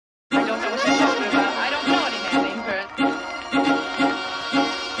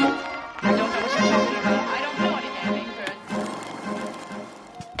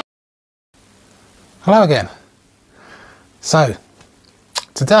Hello again. So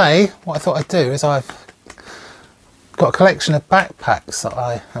today what I thought I'd do is I've got a collection of backpacks that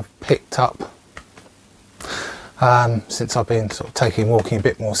I have picked up since I've been sort of taking walking a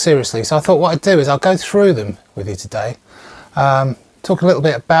bit more seriously. So I thought what I'd do is I'll go through them with you today, talk a little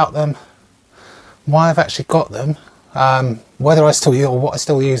bit about them, why I've actually got them, whether I still use or what I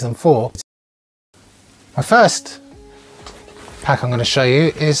still use them for. My first pack I'm going to show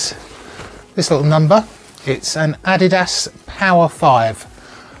you is this little number. It's an Adidas Power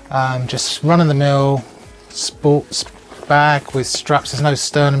 5, just run-of-the-mill sports bag with straps. There's no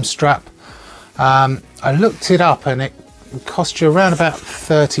sternum strap. I looked it up and it cost you around about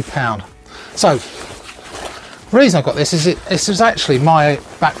 £30. So the reason I got this is this was actually my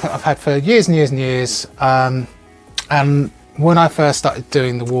backpack I've had for years and years and years, and when I first started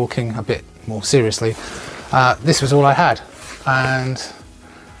doing the walking a bit more seriously, this was all I had. And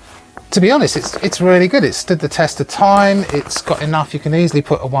to be honest, it's really good. It stood the test of time. It's got enough. You can easily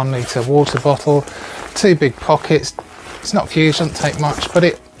put a 1 litre water bottle, 2 big pockets. It's not huge, doesn't take much, but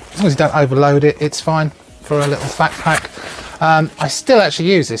as long as you don't overload it, it's fine for a little backpack. I still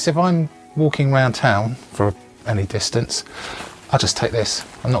actually use this. If I'm walking around town for any distance, I'll just take this.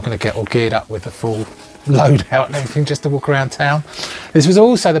 I'm not going to get all geared up with the full load out and everything just to walk around town. This was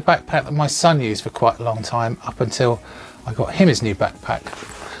also the backpack that my son used for quite a long time, up until I got him his new backpack.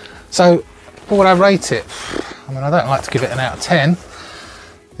 So what would I rate it? I mean, I don't like to give it an out of 10.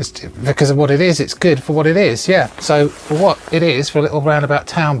 It's because of what it is. It's good for what it is, yeah. So for what it is, for a little roundabout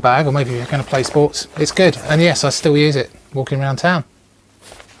town bag, or maybe you're going to play sports, it's good. And yes, I still use it walking around town.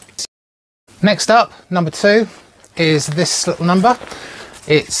 Next up, number 2, is this little number.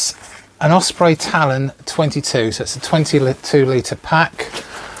 It's an Osprey Talon 22, so it's a 22 litre pack.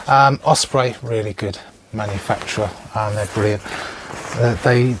 Osprey, really good manufacturer, they're brilliant.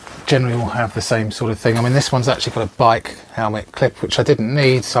 They generally all have the same sort of thing. I mean, this one's actually got a bike helmet clip, which I didn't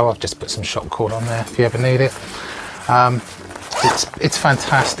need, so I've just put some shock cord on there if you ever need it. It's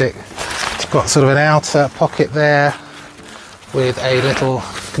fantastic. It's got sort of an outer pocket there with a little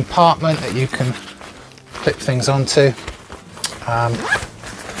compartment that you can clip things onto, and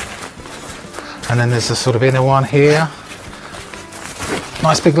then there's a sort of inner one here.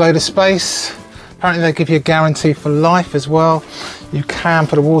 Nice big load of space. Apparently they give you a guarantee for life as well. You can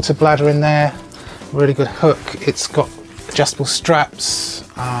put a water bladder in there, really good hook. It's got adjustable straps.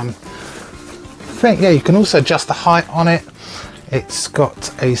 I think, yeah, you can also adjust the height on it. It's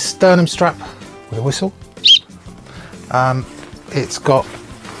got a sternum strap with a whistle. It's got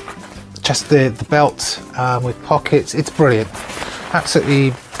just the belt with pockets. It's brilliant.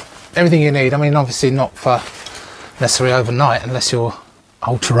 Absolutely everything you need. I mean, obviously not for necessarily overnight, unless you're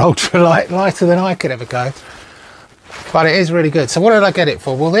ultra lighter than I could ever go. But it is really good. So what did I get it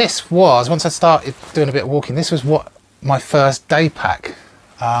for? Well, this was, once I started doing a bit of walking, this was what my first day pack.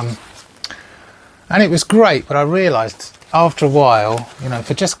 And it was great, but I realised after a while, you know,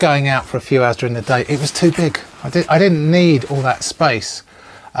 for just going out for a few hours during the day, it was too big. I didn't need all that space.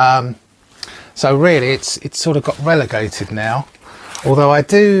 So really, it's sort of got relegated now. Although I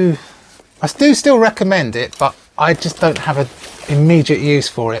do still recommend it, but I just don't have an immediate use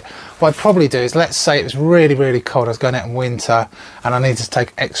for it. What I'd probably do is, let's say it was really, really cold, I was going out in winter and I needed to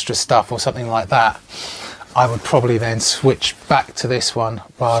take extra stuff or something like that, I would probably then switch back to this one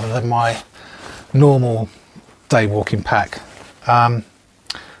rather than my normal day walking pack.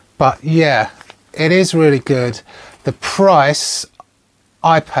 But yeah, it is really good. The price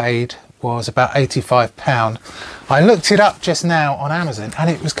I paid was about £85. I looked it up just now on Amazon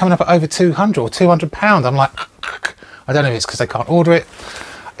and it was coming up at over 200 or £200. I'm like, I don't know if it's because they can't order it.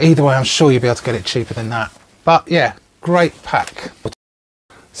 Either way, I'm sure you'll be able to get it cheaper than that. But yeah, great pack.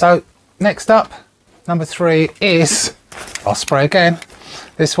 So next up, number 3 is Osprey again.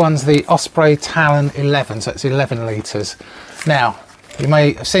 This one's the Osprey Talon 11, so it's 11 litres. Now, you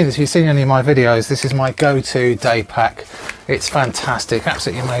may have seen this, if you've seen any of my videos, this is my go-to day pack. It's fantastic,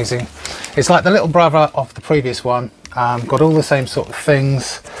 absolutely amazing. It's like the little brother of the previous one. Got all the same sort of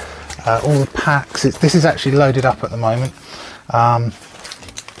things, all the packs. This is actually loaded up at the moment.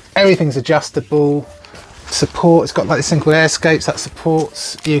 Everything's adjustable. Support, it's got like this thing called air escapes that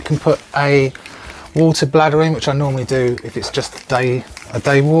supports. You can put a water bladder in, which I normally do if it's just a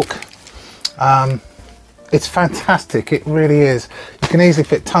day walk. It's fantastic, it really is. You can easily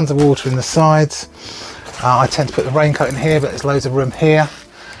fit tons of water in the sides. I tend to put the raincoat in here, but there's loads of room here.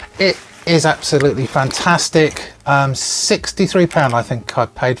 It is absolutely fantastic. £63 I think I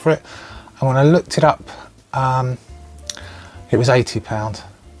paid for it, and when I looked it up, it was £80.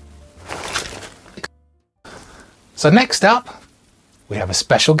 So next up, we have a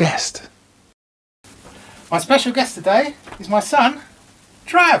special guest. My special guest today is my son,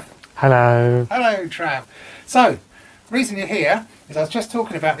 Trav. Hello. Hello, Trav. So, the reason you're here is I was just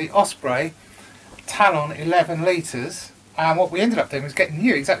talking about the Osprey Talon 11 litres, and what we ended up doing was getting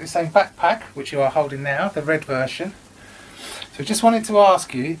you exactly the same backpack, which you are holding now, the red version. So just wanted to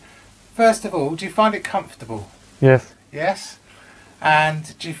ask you, first of all, do you find it comfortable? Yes. Yes?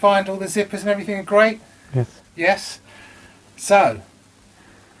 And do you find all the zippers and everything are great? Yes. Yes. So,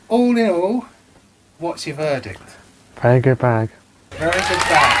 all in all, what's your verdict? Very good bag. Very good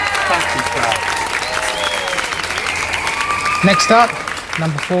bag. Thank you, Trav. Next up,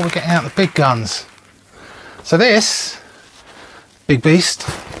 number 4, we're getting out the big guns. So this big beast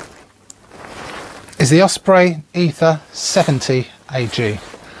is the Osprey Aether AG70 AG.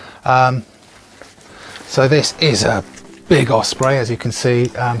 So this is a big Osprey, as you can see,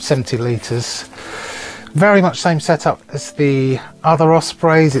 70 litres. Very much same setup as the other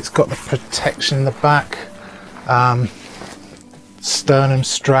Ospreys. It's got the protection in the back, sternum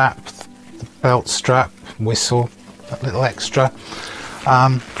strap, the belt strap, whistle, that little extra.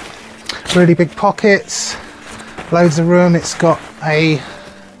 Really big pockets, loads of room. It's got a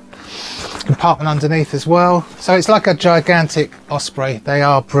compartment underneath as well. So it's like a gigantic Osprey. They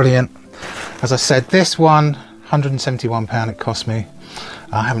are brilliant. As I said, this one, £171 it cost me.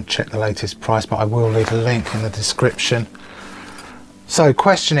 I haven't checked the latest price, but I will leave a link in the description. So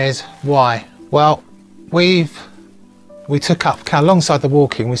question is, why? Well, we took up, alongside the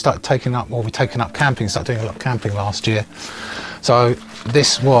walking, we started taking up, well, we've taken up camping, started doing a lot of camping last year. So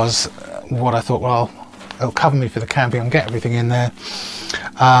this was what I thought, well, it'll cover me for the camping and get everything in there.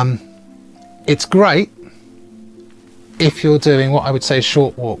 It's great if you're doing what I would say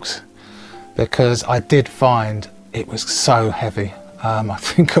short walks, because I did find it was so heavy. I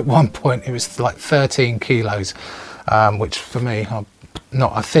think at one point it was like 13 kilos, which for me, I'm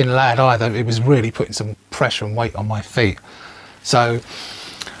not a thin lad either, it was really putting some pressure and weight on my feet. So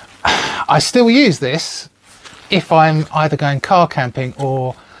I still use this if I'm either going car camping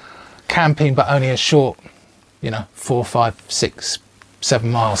or camping but only a short, 4, 5, 6,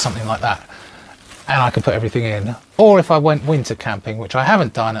 7 miles, something like that, and I can put everything in. Or if I went winter camping, which I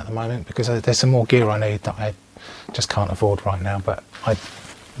haven't done at the moment because there's some more gear I need that I just can't afford right now, but I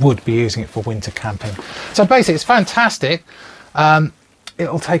would be using it for winter camping. So basically it's fantastic.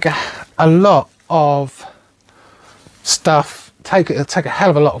 It'll take a lot of stuff, it'll take a hell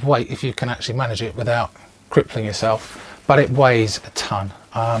of a lot of weight if you can actually manage it without crippling yourself, but it weighs a ton.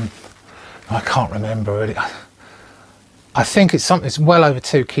 I can't remember really. I think it's well over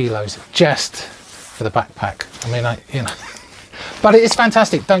 2 kilos just for the backpack. I mean, but it is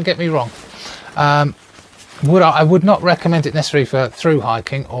fantastic, don't get me wrong. I would not recommend it necessarily for through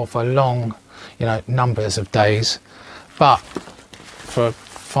hiking or for long, numbers of days, but for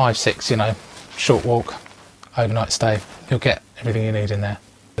 5, 6, short walk, overnight stay, you'll get everything you need in there.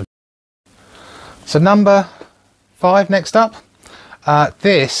 So number 5 next up.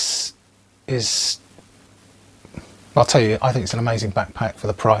 This is, I'll tell you, I think it's an amazing backpack for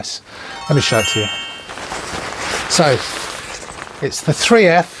the price. Let me show it to you. So it's the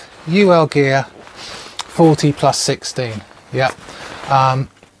 3F UL Gear 40 plus 16. Yeah.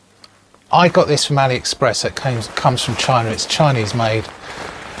 I got this from AliExpress. It comes from China. It's Chinese made.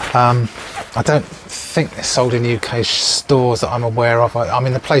 I don't think they're sold in UK stores that I'm aware of. I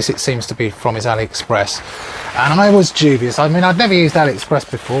mean, the place it seems to be from is AliExpress, and I was dubious. I mean, I'd never used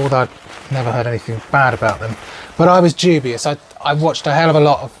AliExpress before, although I'd never heard anything bad about them, but I was dubious. I watched a hell of a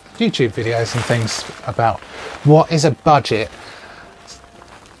lot of YouTube videos and things about what is a budget,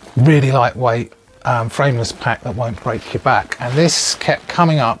 really lightweight, frameless pack that won't break your back, and this kept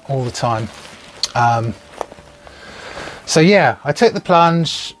coming up all the time. So yeah, I took the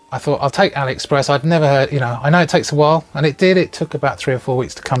plunge. I thought I'll take AliExpress. I'd never heard, I know it takes a while, and it did. It took about 3 or 4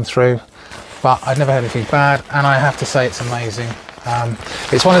 weeks to come through, but I'd never heard anything bad, and I have to say it's amazing.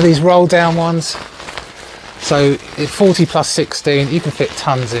 It's one of these roll down ones. So it's 40 plus 16, you can fit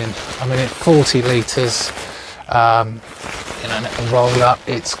tons in. I mean, it's 40 litres, and it can roll up.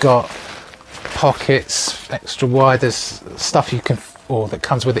 It's got pockets, extra wide, there's stuff you can, or that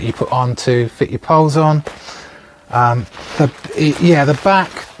comes with it, you put on to fit your poles on. The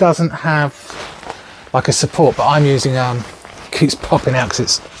back doesn't have like a support, but I'm using, keeps popping out because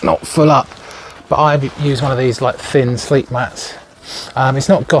it's not full up, but I use one of these like thin sleep mats. It's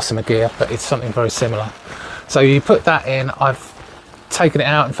not Gossamer gear, but it's something very similar. So you put that in. I've taken it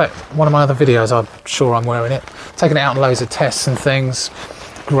out, in fact one of my other videos I'm sure I'm wearing it, taken it out on loads of tests and things.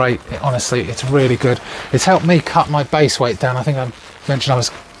 Great, honestly, it's really good. It's helped me cut my base weight down. I think I mentioned I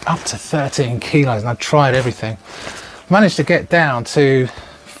was up to 13 kilos and I tried everything. Managed to get down to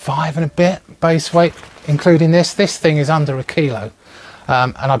 5 and a bit base weight, including this. This thing is under a kilo.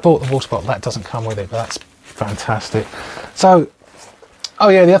 And I bought the water bottle, that doesn't come with it, but that's fantastic. So, oh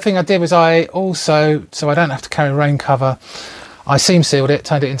yeah, the other thing I did was I also, so I don't have to carry rain cover, I seam sealed it,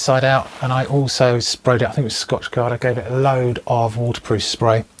 turned it inside out, and I also sprayed it, I think it was Scotch Guard, I gave it a load of waterproof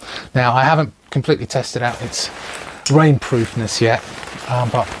spray. Now, I haven't completely tested out its rainproofness yet,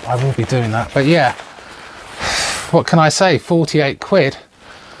 but I will be doing that. But yeah, what can I say, 48 quid.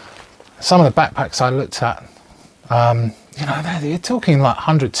 Some of the backpacks I looked at, you know, you're talking like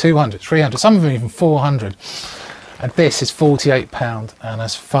 100, 200, 300, some of them even 400. And this is £48. And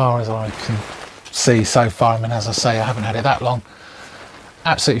as far as I can see so far, I mean, as I say, I haven't had it that long.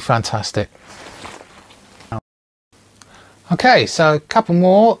 Absolutely fantastic. Okay, so a couple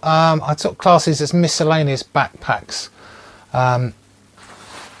more. I took classes as miscellaneous backpacks.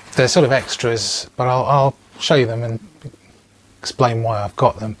 They're sort of extras, but I'll show you them and explain why I've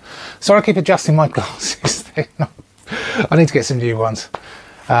got them. So I keep adjusting my glasses. I need to get some new ones,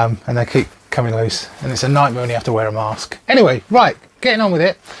 and they keep coming loose, and it's a nightmare when you have to wear a mask. Anyway, right, getting on with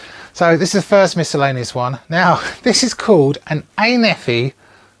it. So this is the first miscellaneous one. Now, this is called an Ayenefy,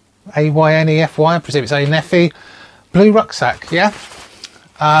 A-Y-N-E-F-Y, I presume it's Ayenefy blue rucksack, yeah?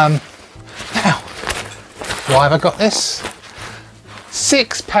 Now, why have I got this?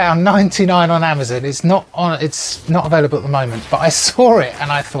 £6.99 on Amazon. It's not available at the moment, but I saw it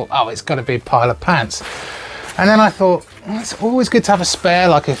and I thought, oh, it's got to be a pile of pants. And then I thought, well, it's always good to have a spare,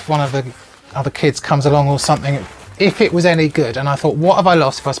 like if one of the other kids comes along or something, if it was any good. And I thought, what have I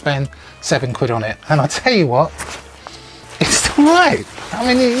lost if I spend £7 quid on it? And I tell you what, it's all right.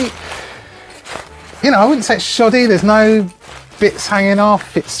 I mean, you know, I wouldn't say it's shoddy. There's no bits hanging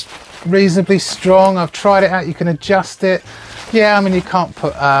off. It's reasonably strong. I've tried it out. You can adjust it. Yeah, I mean, you can't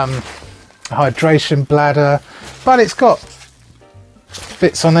put a hydration bladder, but it's got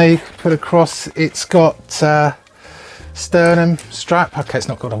bits on there you can put across. It's got sternum strap. Okay, it's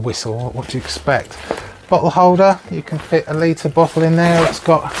not got a whistle. What do you expect? Bottle holder. You can fit a litre bottle in there. It's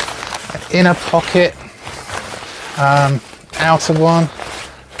got an inner pocket, outer one,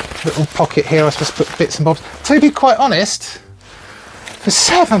 little pocket here. I was supposed to put bits and bobs. To be quite honest, for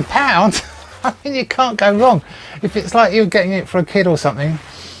 £7, I mean, you can't go wrong. If it's like you're getting it for a kid or something,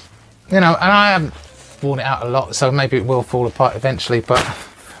 you know, and I haven't worn it out a lot, so maybe it will fall apart eventually, but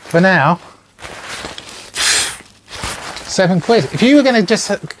for now, £7 quid. If you were going to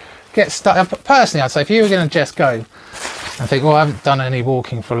just get stuck, personally I'd say, if you were going to just go and think, well, I haven't done any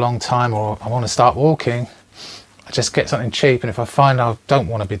walking for a long time, or I want to start walking, I just get something cheap, and if I find I don't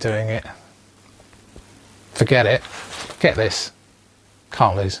want to be doing it, forget it. Get this.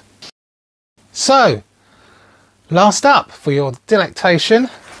 Can't lose. So, last up for your delectation,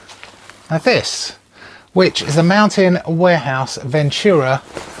 this, which is the Mountain Warehouse Ventura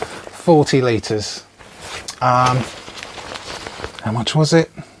 40 litres. How much was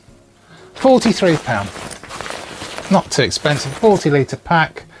it? £43. Not too expensive, 40 litre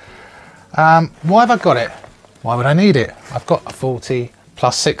pack. Why have I got it? Why would I need it? I've got a 40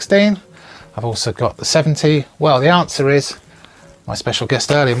 plus 16. I've also got the 70. Well, the answer is my special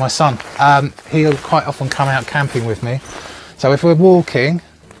guest earlier, my son. He'll quite often come out camping with me. So if we're walking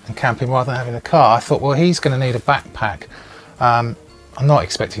and camping rather than having a car, I thought, well, he's going to need a backpack. I'm not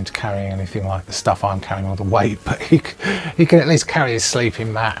expecting to carry anything like the stuff I'm carrying, all the weight, but he can at least carry his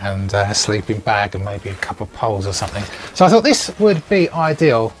sleeping mat and a sleeping bag and maybe a couple of poles or something. So I thought this would be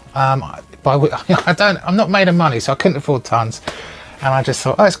ideal. I'm not made of money, so I couldn't afford tons. And I just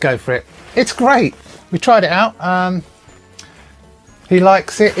thought, oh, let's go for it. It's great. We tried it out. He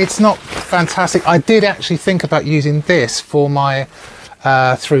likes it. It's not fantastic. I did actually think about using this for my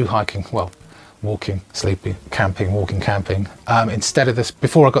through hiking, well, walking, sleeping, camping, walking, camping, instead of this,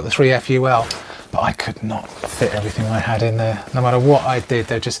 before I got the 3FUL, but I could not fit everything I had in there. No matter what I did,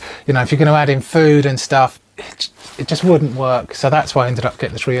 they're just, you know, if you're going to add in food and stuff, it just wouldn't work. So that's why I ended up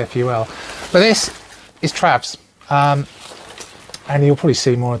getting the 3FUL. But this is Travs, and you'll probably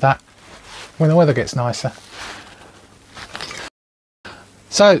see more of that when the weather gets nicer.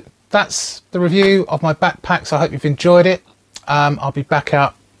 So that's the review of my backpacks. I hope you've enjoyed it. I'll be back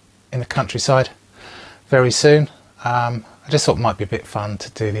out in the countryside very soon. I just thought it might be a bit fun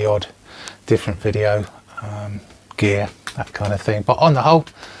to do the odd different video, gear, that kind of thing. But on the whole,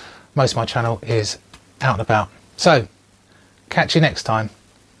 most of my channel is out and about. So catch you next time.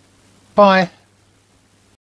 Bye.